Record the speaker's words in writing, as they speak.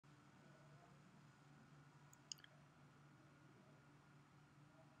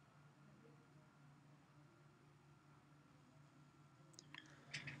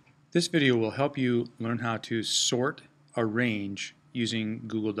This video will help you learn how to sort a range using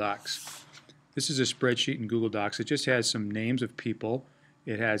Google Docs. This is a spreadsheet in Google Docs. It just has some names of people.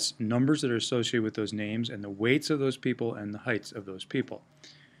 It has numbers that are associated with those names and the weights of those people and the heights of those people.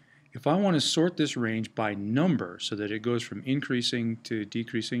 If I want to sort this range by number so that it goes from increasing to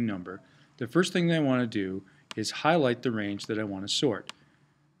decreasing number, the first thing that I want to do is highlight the range that I want to sort.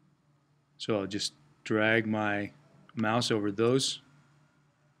 So I'll just drag my mouse over those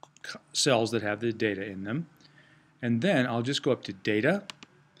cells that have the data in them, and then I'll just go up to data,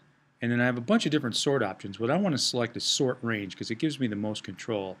 and then I have a bunch of different sort options. What I want to select is sort range because it gives me the most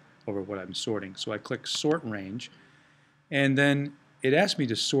control over what I'm sorting. So I click sort range, and then it asks me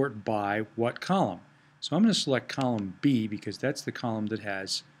to sort by what column. So I'm going to select column B because that's the column that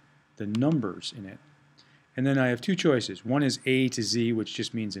has the numbers in it. And then I have two choices. One is A to Z, which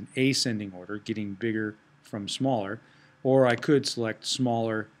just means an ascending order, getting bigger from smaller, or I could select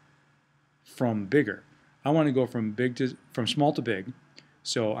smaller from bigger. I want to go from small to big,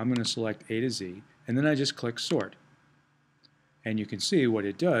 so I'm going to select A to Z, and then I just click sort. And you can see what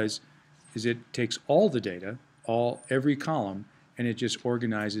it does is it takes all the data, every column, and it just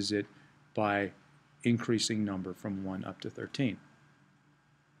organizes it by increasing number from 1 up to 13.